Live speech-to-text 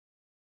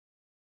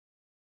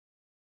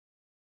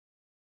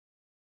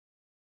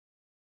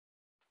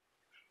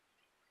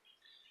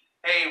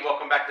Hey,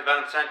 welcome back to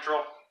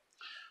Venomcentral.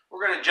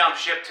 We're going to jump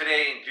ship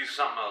today and do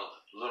something a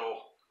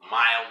little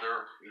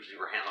milder.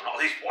 Usually we're handling all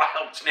these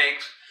wild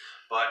snakes,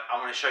 but I'm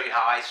going to show you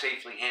how I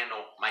safely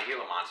handle my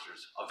Gila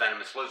Monsters, a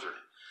venomous lizard.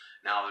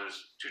 Now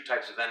there's two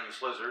types of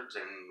venomous lizards,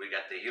 and we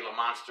got the Gila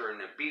Monster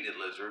and the beaded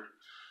lizard,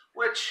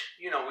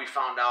 which, we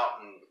found out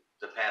in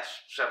the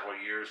past several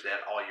years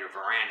that all your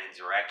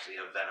varanids are actually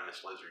a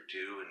venomous lizard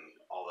too, and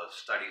all the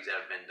studies that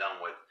have been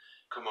done with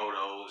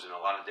Komodos and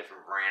a lot of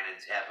different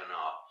varanids having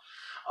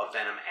a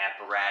venom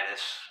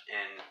apparatus,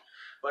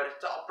 but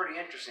it's all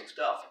pretty interesting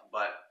stuff.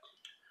 But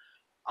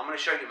I'm going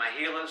to show you my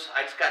Gilas.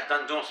 I just got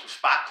done doing some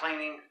spot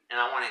cleaning, and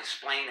I want to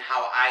explain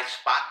how I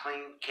spot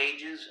clean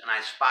cages, and I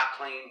spot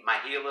clean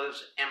my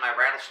Gilas and my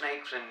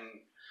rattlesnakes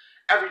and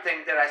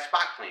everything that I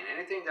spot clean,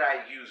 anything that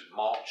I use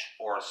mulch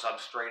or a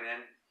substrate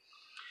in.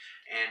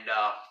 And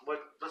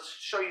let's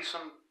show you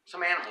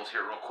some animals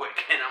here real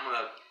quick, and I'm going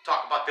to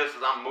talk about this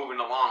as I'm moving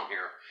along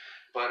here.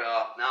 But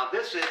now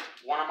this is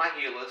one of my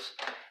Gilas,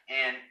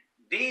 and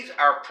these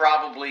are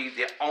probably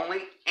the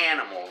only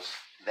animals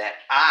that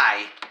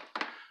I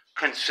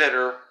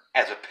consider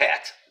as a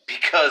pet,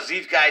 because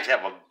these guys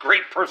have a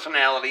great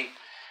personality.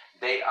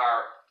 They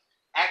are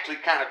actually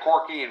kind of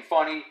quirky and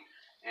funny,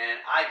 and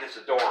I just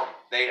adore them.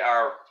 They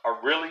are a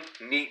really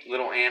neat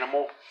little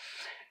animal.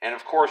 And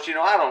of course,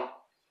 I don't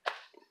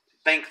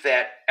think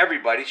that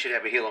everybody should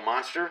have a Gila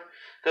Monster,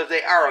 because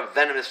they are a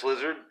venomous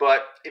lizard.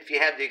 But if you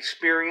have the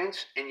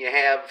experience and you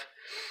have,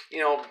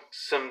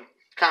 some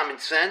common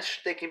sense,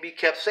 they can be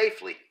kept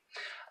safely.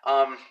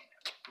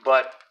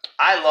 But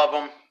I love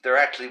them. They're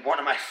actually one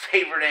of my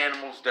favorite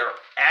animals.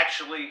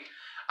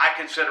 I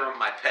consider them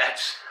my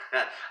pets.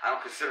 I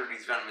don't consider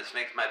these venomous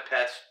snakes my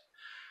pets.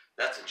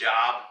 That's a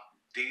job.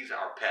 These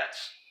are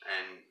pets,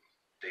 and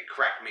they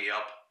crack me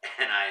up,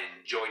 and I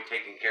enjoy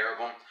taking care of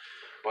them.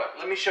 But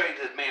let me show you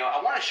this male. I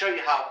want to show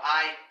you how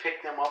I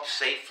pick them up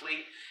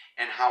safely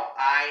and how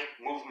I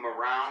move them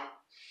around.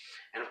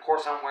 And of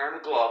course, I'm wearing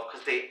a glove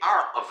because they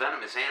are a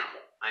venomous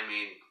animal. I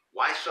mean,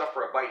 why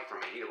suffer a bite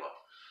from a Gila?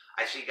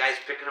 I see guys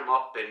picking them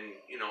up and,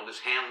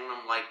 just handling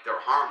them like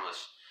they're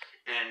harmless.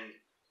 And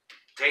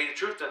to tell you the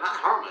truth, they're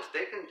not harmless.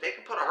 They can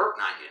put a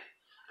hurting on you.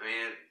 I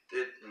mean,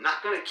 it's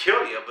not going to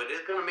kill you, but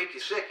it's going to make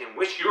you sick and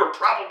wish you were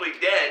probably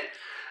dead.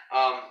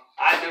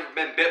 I've never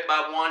been bit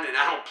by one, and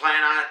I don't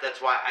plan on it.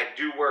 That's why I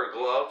do wear a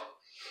glove.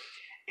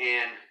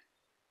 And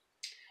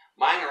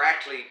mine are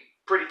actually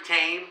pretty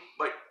tame,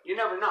 but you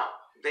never know.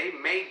 They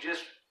may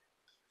just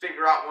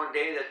figure out one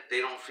day that they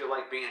don't feel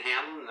like being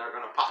handled, and they're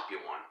going to pop you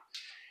one.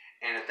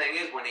 And the thing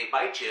is, when they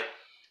bite you,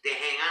 they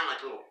hang on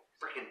like little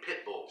freaking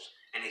pit bulls,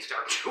 and they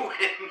start chewing.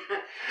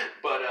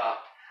 But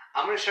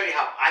I'm going to show you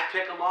how I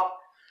pick them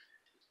up.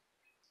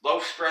 Low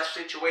stress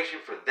situation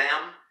for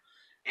them,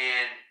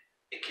 and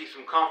it keeps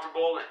them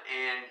comfortable,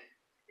 and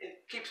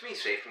it keeps me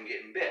safe from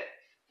getting bit.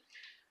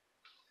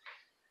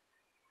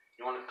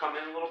 You want to come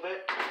in a little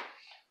bit?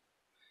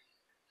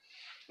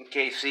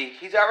 Okay, see,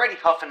 he's already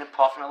huffing and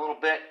puffing a little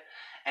bit,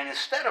 and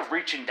instead of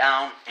reaching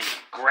down and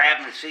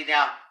grabbing the seat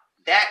down,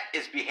 that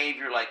is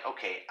behavior like,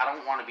 okay, I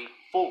don't want to be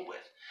fooled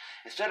with.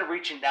 Instead of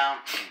reaching down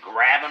and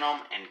grabbing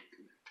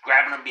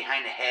them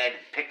behind the head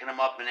and picking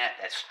them up, and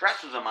that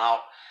stresses them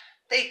out.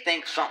 They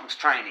think something's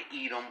trying to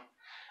eat them,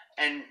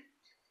 and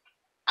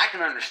I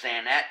can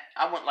understand that.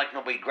 I wouldn't like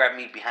nobody grab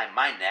me behind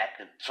my neck.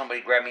 If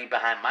somebody grabbed me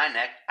behind my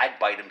neck, I'd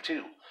bite them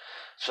too.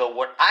 So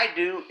what I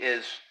do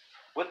is,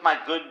 with my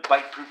good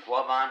bite-proof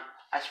glove on,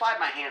 I slide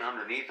my hand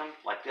underneath him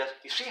like this.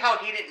 You see how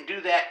he didn't do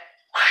that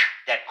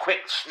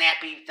quick,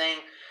 snappy thing?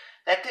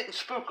 That didn't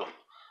spook him.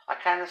 I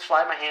kind of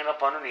slide my hand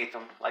up underneath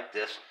him like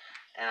this,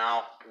 and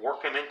I'll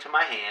work him into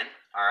my hand,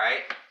 all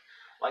right,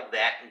 like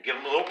that, and give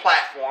him a little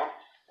platform,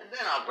 and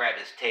then I'll grab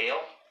his tail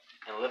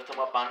and lift him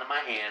up onto my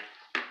hand.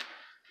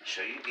 I'll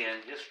show you again.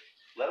 Just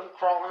let him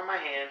crawl into my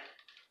hand,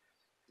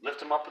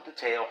 lift him up with the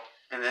tail,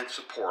 and then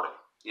support him.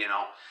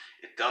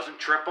 It doesn't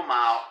trip him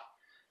out.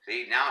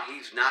 See, now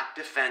he's not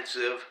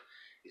defensive.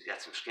 He's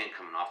got some skin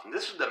coming off. And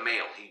this is the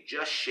male. He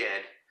just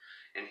shed,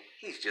 and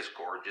he's just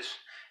gorgeous.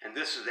 And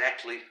this is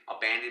actually a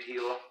banded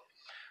Gila.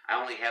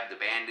 I only have the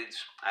bandeds.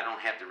 I don't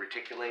have the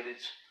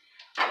reticulateds.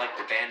 I like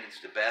the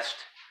bandeds the best.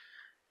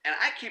 And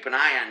I keep an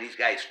eye on these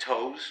guys'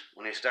 toes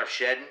when they start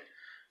shedding.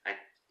 I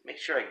make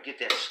sure I get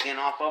that skin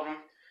off of them,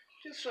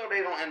 just so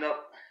they don't end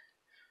up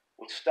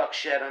with stuck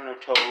shed on their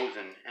toes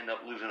and end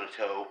up losing a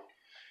toe.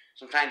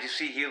 Sometimes you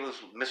see Gilas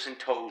missing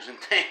toes and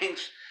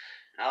things.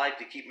 I like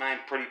to keep mine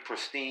pretty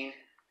pristine.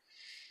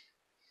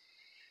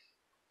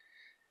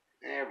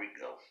 There we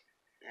go.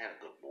 That's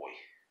a good boy.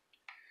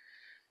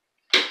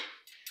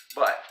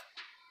 But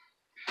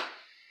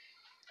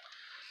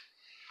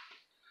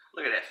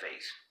look at that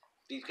face.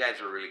 These guys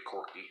are really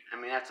quirky. I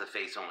mean, that's a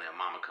face only a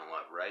mama can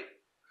love, right?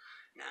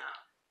 Nah,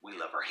 we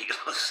love our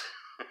Gilas.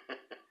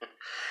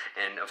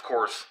 And of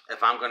course,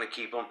 if I'm going to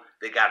keep them,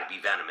 they got to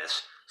be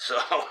venomous. So,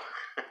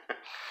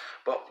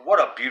 but what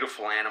a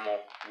beautiful animal.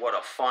 What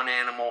a fun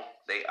animal.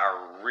 They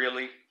are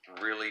really,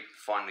 really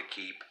fun to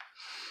keep.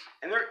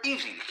 and they're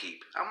easy to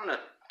keep. I'm going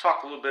to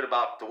talk a little bit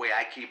about the way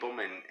I keep them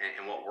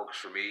and what works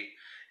for me.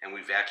 And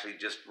we've actually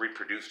just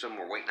reproduced them.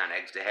 We're waiting on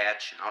eggs to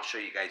hatch, and I'll show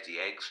you guys the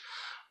eggs.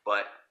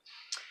 But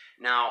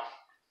now,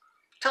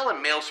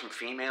 telling males from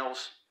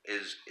females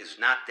is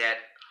not that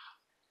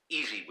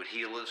easy with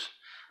Gilas.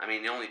 I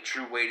mean, the only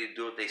true way to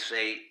do it, they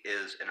say,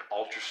 is an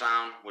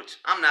ultrasound, which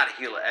I'm not a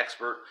Gila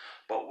expert,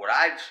 but what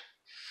I've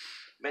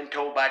been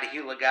told by the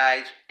Gila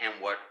guys and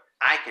what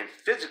I can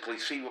physically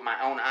see with my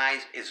own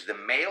eyes is the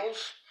males,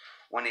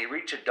 when they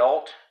reach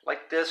adult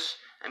like this,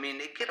 I mean,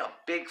 they get a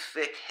big,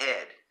 thick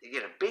head. They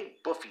get a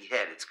big, buffy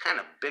head. It's kind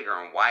of bigger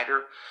and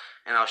wider.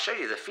 And I'll show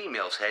you the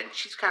female's head. And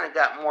she's kind of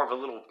got more of a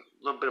little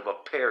bit of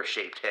a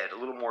pear-shaped head, a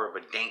little more of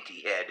a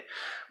dainty head.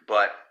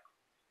 But,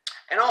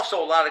 and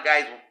also a lot of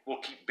guys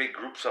will keep big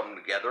groups of them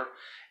together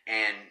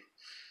and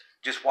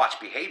just watch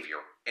behavior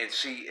and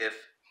see if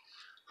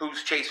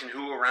who's chasing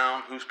who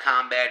around, who's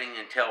combating,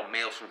 and tell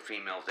males from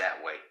females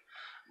that way.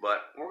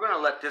 But we're going to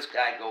let this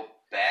guy go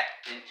back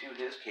into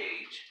his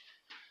cage.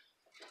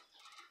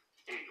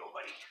 There you go,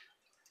 buddy.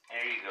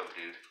 There you go,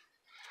 dude.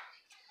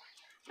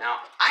 Now,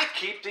 I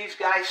keep these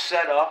guys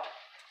set up.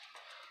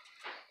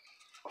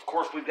 Of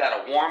course, we've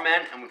got a warm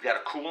end and we've got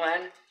a cool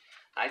end.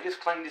 I just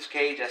cleaned this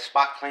cage. I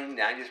spot cleaned.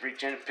 I just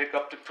reach in and pick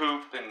up the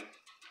poop and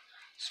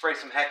spray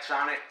some Hex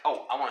on it.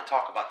 Oh, I want to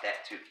talk about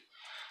that too.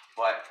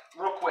 But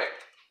real quick,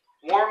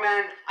 warm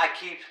end, I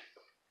keep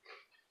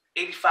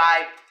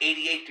 85,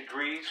 88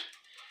 degrees.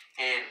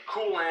 And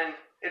cool end,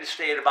 it'll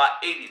stay at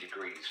about 80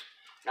 degrees.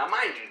 Now,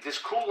 mind you, this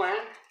cool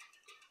end,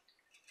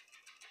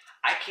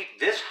 I keep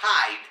this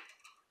hide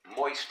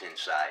moist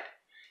inside.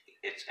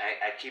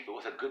 I keep it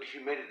with a good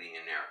humidity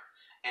in there.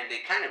 And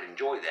they kind of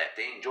enjoy that.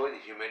 They enjoy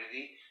the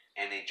humidity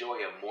and they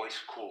enjoy a moist,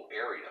 cool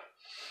area.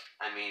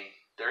 I mean,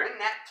 they're in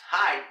that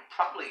hide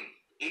probably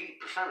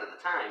 80% of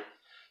the time.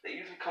 They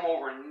usually come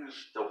over and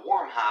use the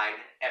warm hide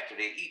after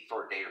they eat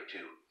for a day or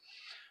two.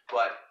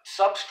 But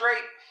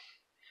substrate,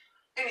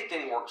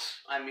 anything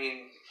works. I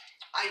mean,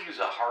 I use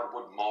a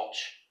hardwood mulch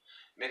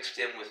mixed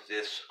in with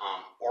this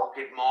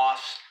orchid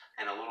moss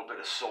and a little bit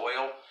of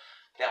soil.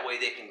 That way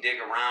they can dig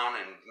around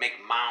and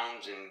make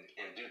mounds and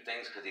do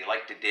things because they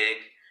like to dig.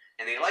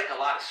 And they like a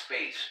lot of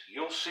space.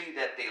 You'll see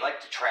that they like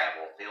to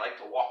travel. They like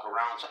to walk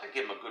around. So I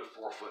give them a good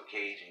 4-foot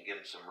cage and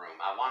give them some room.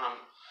 I want them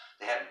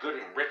to have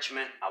good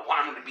enrichment. I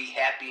want them to be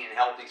happy and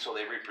healthy so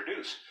they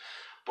reproduce.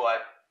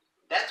 But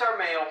that's our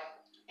male.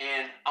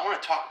 And I want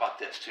to talk about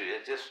this too.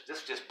 This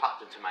just popped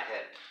into my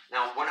head.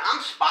 Now, when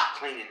I'm spot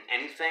cleaning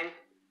anything,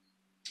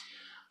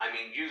 I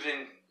mean,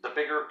 using the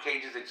bigger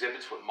cages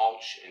exhibits with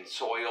mulch and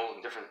soil and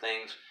different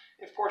things,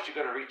 of course, you're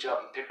going to reach up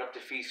and pick up the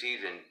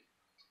feces and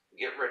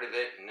get rid of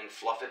it and then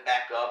fluff it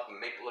back up and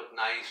make it look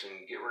nice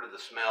and get rid of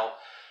the smell.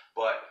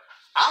 But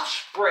I'll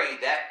spray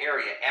that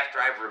area after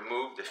I've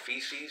removed the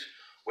feces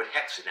with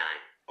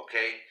hexadine,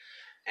 okay?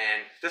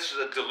 And this is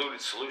a diluted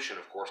solution,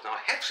 of course. Now,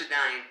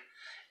 hexadine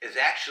is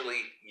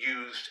actually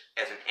used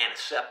as an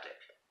antiseptic,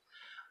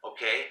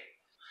 okay?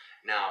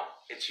 Now,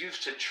 it's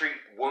used to treat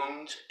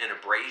wounds and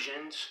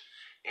abrasions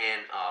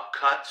and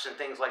cuts and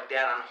things like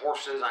that on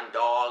horses, on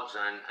dogs,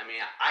 I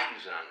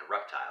use it on the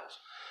reptiles.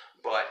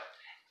 But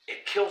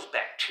it kills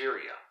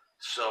bacteria,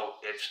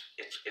 so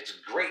it's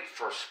great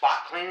for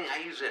spot cleaning.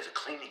 I use it as a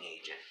cleaning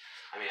agent.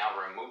 I mean, I'll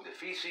remove the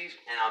feces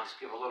and I'll just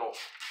give a little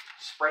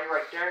spray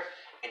right there,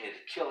 and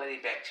it'll kill any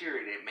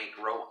bacteria that may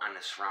grow on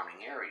the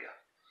surrounding area.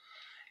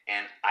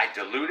 And I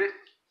dilute it.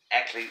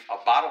 Actually,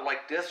 a bottle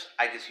like this,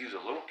 I just use a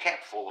little cap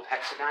full of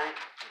hexadine.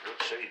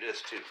 I'll show you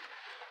this too.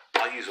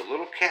 I'll use a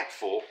little cap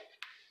full,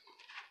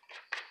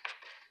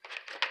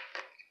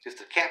 just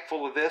a cap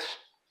full of this,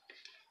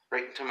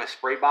 right into my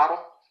spray bottle.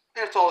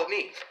 And that's all it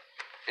needs.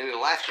 And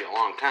it'll last you a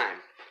long time.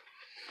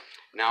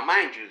 Now,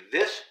 mind you,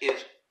 this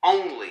is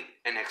only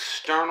an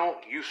external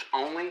use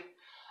only.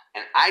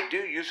 And I do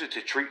use it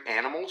to treat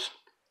animals.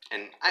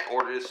 And I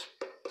order this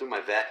through my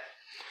vet.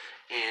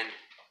 And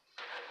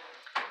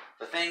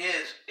the thing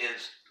is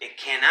it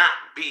cannot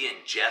be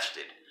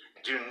ingested.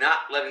 Do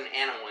not let an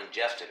animal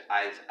ingest it.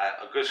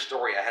 A good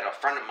story, I had a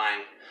friend of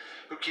mine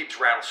who keeps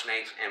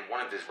rattlesnakes, and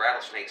one of his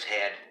rattlesnakes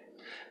had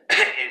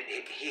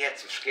and he had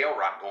some scale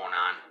rot going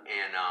on,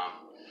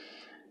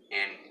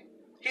 and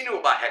he knew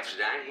about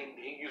hexadine.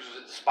 He uses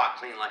it to spot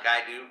clean like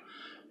I do,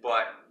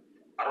 but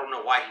I don't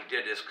know why he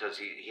did this, because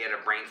he had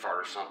a brain fart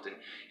or something.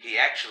 He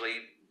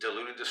actually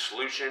diluted the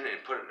solution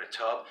and put it in a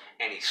tub,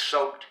 and he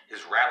soaked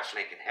his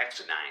rattlesnake in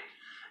hexadine.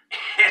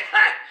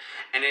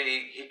 And then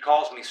he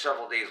calls me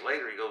several days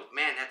later. He goes,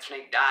 "Man, that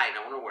snake died.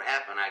 I wonder what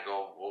happened." I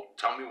go, "Well,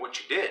 tell me what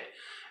you did."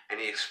 And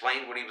he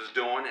explained what he was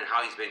doing and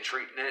how he's been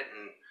treating it,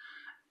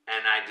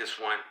 and I just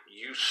went,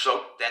 "You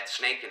soaked that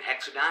snake in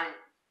hexadine?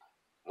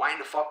 Why in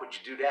the fuck would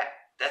you do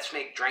that? That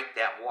snake drank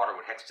that water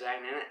with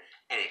hexadine in it,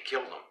 and it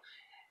killed him.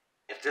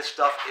 If this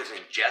stuff is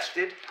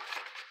ingested,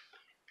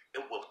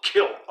 it will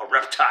kill a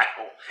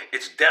reptile.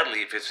 It's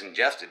deadly if it's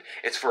ingested.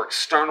 It's for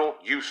external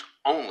use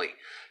only.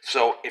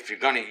 So if you're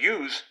going to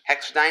use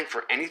hexadine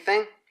for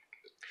anything,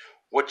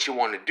 what you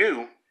want to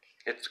do,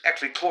 it's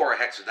actually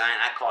chlorhexidine.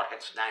 I call it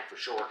hexadine for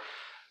short.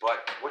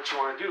 But what you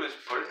want to do is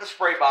put it in a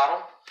spray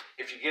bottle.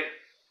 If you get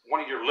one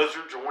of your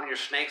lizards or one of your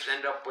snakes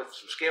end up with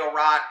some scale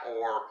rot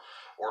or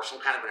some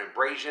kind of an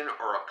abrasion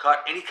or a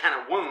cut, any kind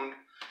of wound,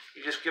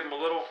 you just give them a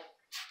little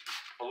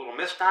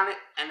mist on it,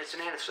 and it's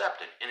an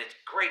antiseptic, and it's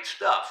great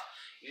stuff.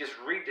 You just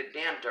read the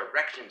damn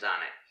directions on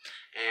it,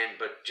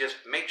 but just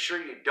make sure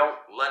you don't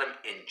let them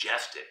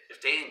ingest it.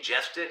 If they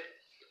ingest it,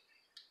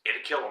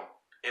 it'll kill them.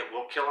 It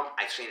will kill them.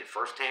 I've seen it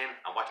firsthand.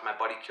 I watched my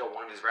buddy kill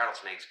one of his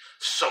rattlesnakes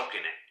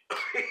soaking it.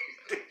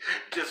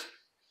 just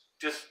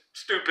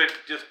stupid.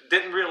 Just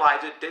didn't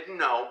realize it. Didn't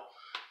know.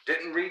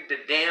 Didn't read the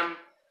damn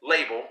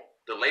label.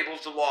 The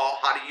label's the law.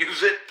 How to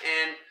use it,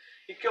 and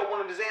he killed one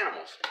of his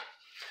animals.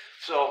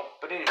 So,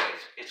 but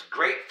anyways, it's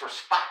great for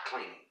spot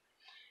cleaning,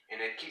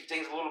 and it keeps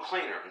things a little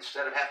cleaner.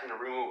 Instead of having to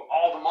remove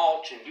all the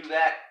mulch and do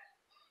that,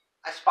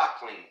 I spot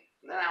clean.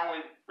 And then I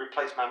only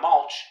replace my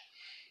mulch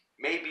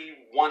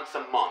maybe once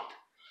a month.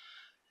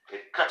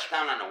 It cuts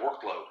down on the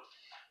workload.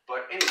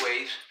 But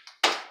anyways,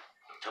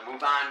 to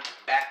move on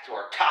back to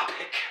our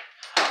topic.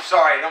 I'm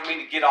sorry, I don't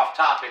mean to get off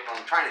topic, but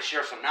I'm trying to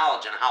share some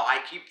knowledge on how I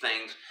keep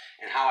things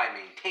and how I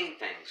maintain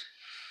things.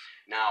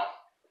 Now,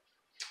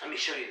 let me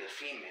show you the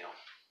female.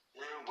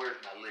 Where's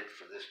my lid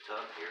for this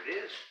tub? Here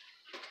it is.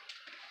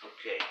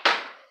 Okay.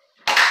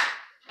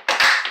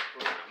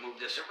 We're going to move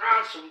this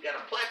around so we got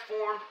a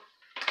platform.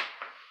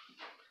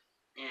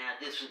 And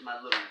this is my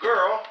little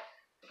girl.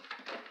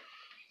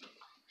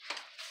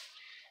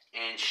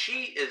 And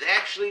she is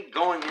actually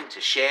going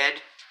into shed.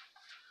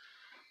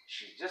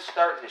 She's just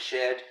starting to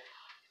shed.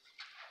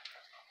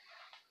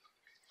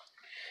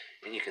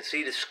 And you can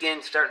see the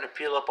skin starting to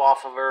peel up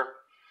off of her.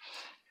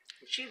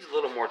 She's a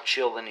little more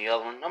chill than the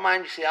other one. Now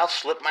mind you, see, I'll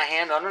slip my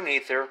hand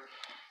underneath her.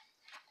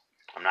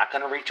 I'm not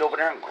going to reach over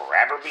there and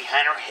grab her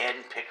behind her head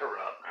and pick her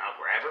up. I'll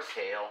grab her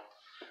tail.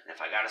 And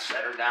if I got to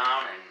set her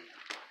down and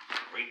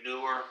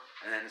redo her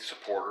and then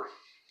support her.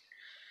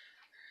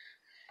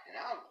 And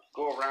I'll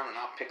go around and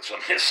I'll pick some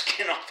of the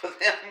skin off of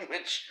them,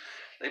 which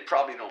they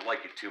probably don't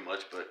like it too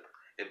much, but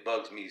it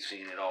bugs me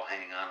seeing it all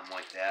hang on them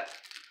like that.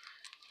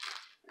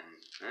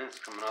 And it's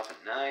coming off in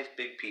nice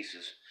big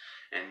pieces.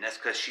 And that's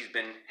because she's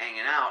been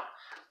hanging out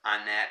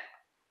on that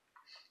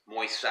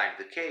moist side of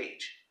the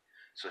cage.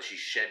 So she's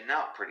shedding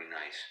out pretty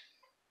nice.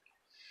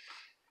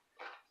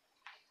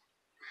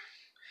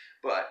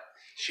 But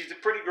she's a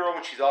pretty girl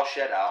when she's all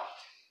shed out.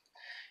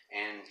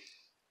 And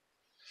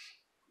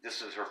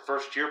this is her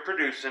first year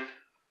producing.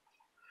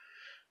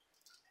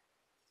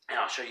 And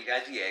I'll show you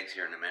guys the eggs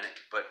here in a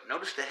minute. But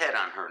notice the head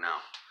on her now.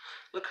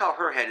 Look how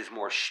her head is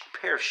more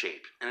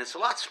pear-shaped. And it's a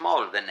lot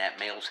smaller than that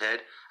male's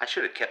head. I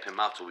should have kept him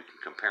out so we can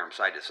compare them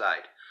side to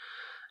side.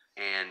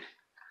 And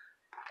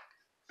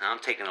now I'm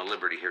taking a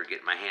liberty here,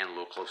 getting my hand a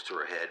little close to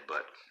her head.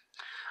 But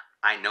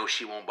I know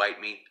she won't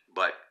bite me.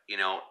 But, you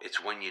know,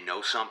 it's when you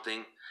know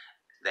something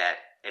that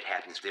it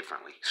happens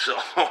differently. So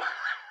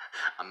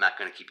I'm not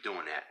going to keep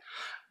doing that.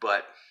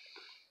 But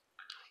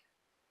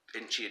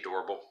isn't she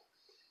adorable?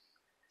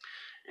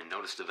 And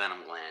notice the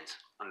venom glands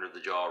under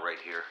the jaw right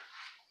here.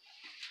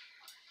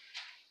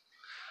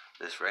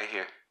 This right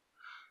here.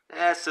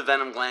 That's the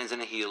venom glands in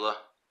the Gila.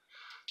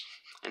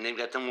 And they've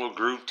got them little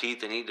groove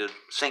teeth. They need to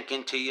sink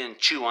into you and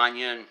chew on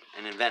you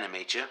and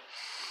envenomate you.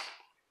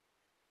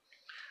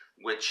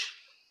 Which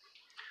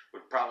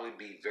would probably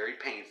be very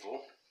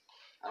painful.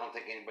 I don't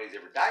think anybody's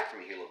ever died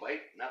from a Gila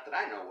bite. Not that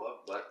I know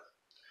of, but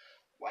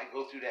why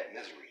go through that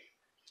misery?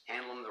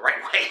 Handle them the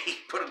right way.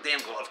 Put a damn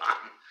glove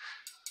on.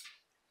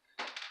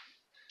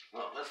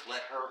 Well, let's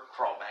let her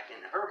crawl back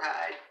into her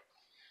hide.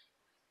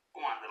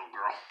 Go on, little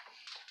girl.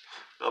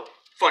 The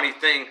funny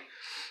thing,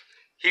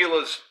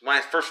 Gilas, when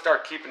I first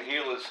started keeping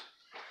Gilas,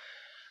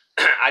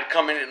 I'd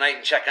come in at night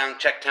and check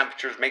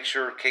temperatures, make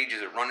sure her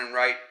cages are running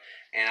right,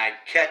 and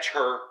I'd catch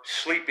her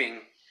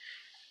sleeping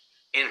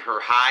in her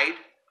hide.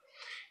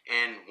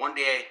 And one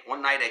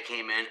night I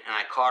came in and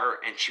I caught her,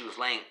 and she was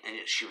laying, and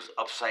she was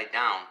upside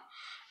down,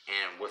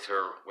 and with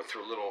her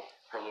little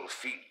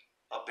feet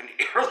up in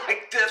the air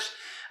like this,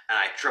 and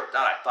I tripped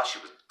out. I thought she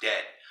was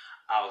dead.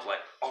 I was like,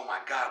 oh my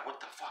God, what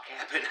the fuck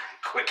happened?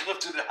 I quick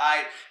lifted the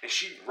hide, and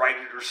she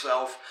righted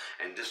herself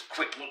and just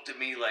quick looked at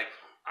me like,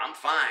 I'm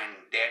fine,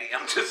 Daddy,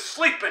 I'm just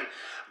sleeping.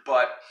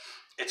 But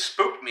it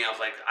spooked me. I was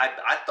like,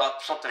 I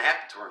thought something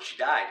happened to her and she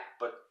died.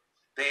 But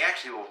they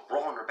actually will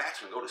roll on their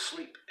backs and go to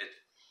sleep. It's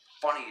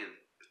funny as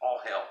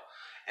all hell.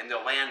 And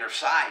they'll lay on their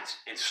sides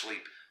and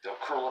sleep. They'll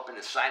curl up in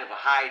the side of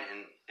a hide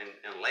and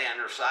lay on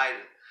their side.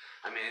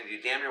 I mean, you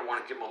damn near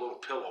want to give them a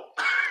little pillow.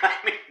 I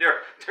mean,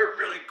 they're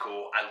really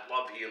cool. I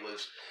love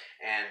Gilas,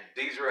 and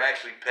these are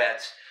actually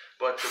pets.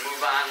 But to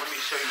move on, let me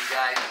show you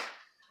guys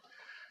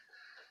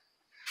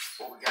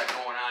what we got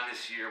going on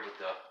this year with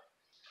the.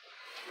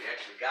 We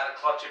actually got a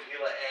clutch of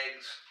Gila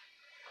eggs,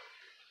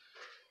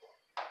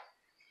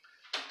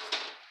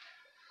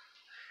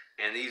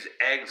 and these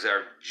eggs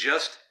are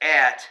just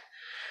at.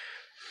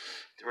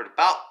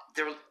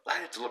 I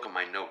have to look at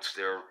my notes.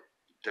 They're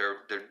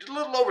a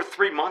little over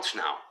 3 months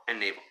now,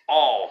 and they've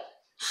all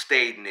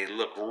stayed, and they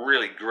look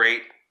really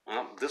great.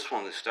 Well, this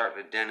one is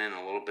starting to dent in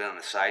a little bit on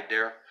the side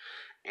there,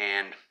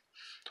 and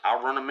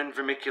I'll run them in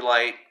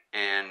vermiculite,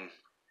 and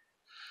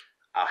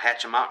I'll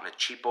hatch them out in a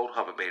cheap old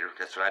hoverbaiter.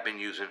 That's what I've been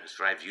using. That's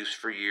what I've used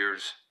for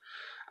years.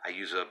 I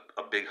use a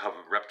big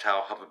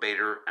reptile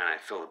hoverbaiter, and I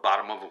fill the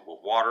bottom of it with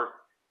water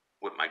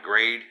with my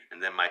grade,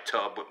 and then my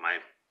tub with my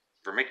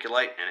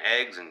vermiculite and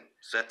eggs, and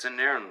sets in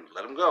there and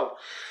let them go.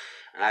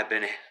 And I've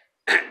been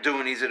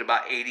doing these at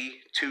about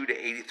 82 to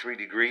 83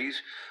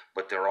 degrees,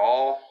 but they're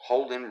all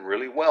holding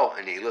really well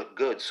and they look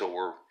good. So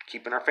we're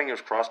keeping our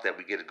fingers crossed that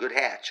we get a good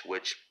hatch,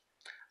 which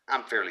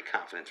I'm fairly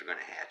confident they're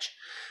going to hatch.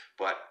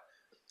 But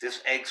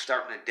this egg's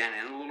starting to dent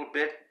in a little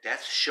bit.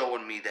 That's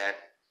showing me that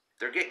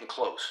they're getting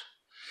close.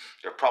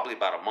 They're probably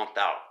about a month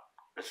out.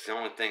 That's the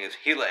only thing is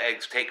Gila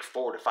eggs take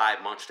 4 to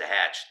 5 months to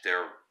hatch.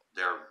 They're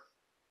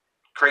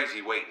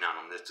crazy waiting on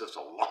them. It's just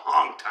a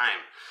long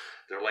time.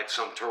 They're like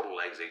some turtle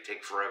eggs. They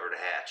take forever to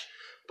hatch.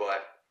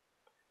 But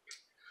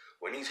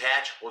when these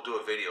hatch, we'll do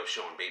a video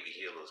showing baby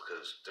Gilas,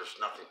 because there's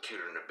nothing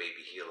cuter than a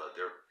baby Gila.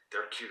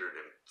 They're cuter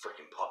than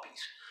freaking puppies.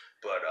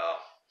 But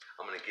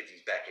I'm going to get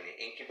these back in the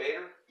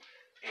incubator.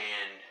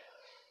 And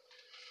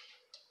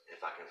if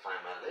I can find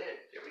my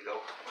lid, there we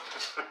go.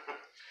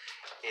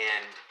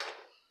 And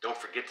don't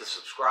forget to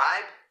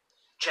subscribe.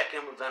 Check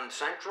in with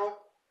Venomcentral.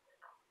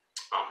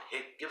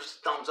 Give us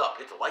a thumbs up.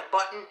 Hit the like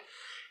button.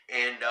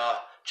 And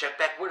check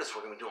back with us.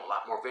 We're going to be doing a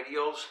lot more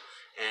videos.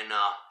 And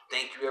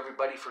thank you,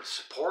 everybody, for the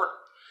support.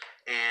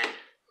 And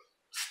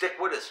stick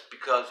with us,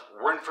 because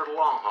we're in for the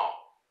long haul.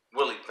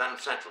 Willie,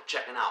 Venomcentral,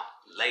 checking out.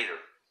 Later.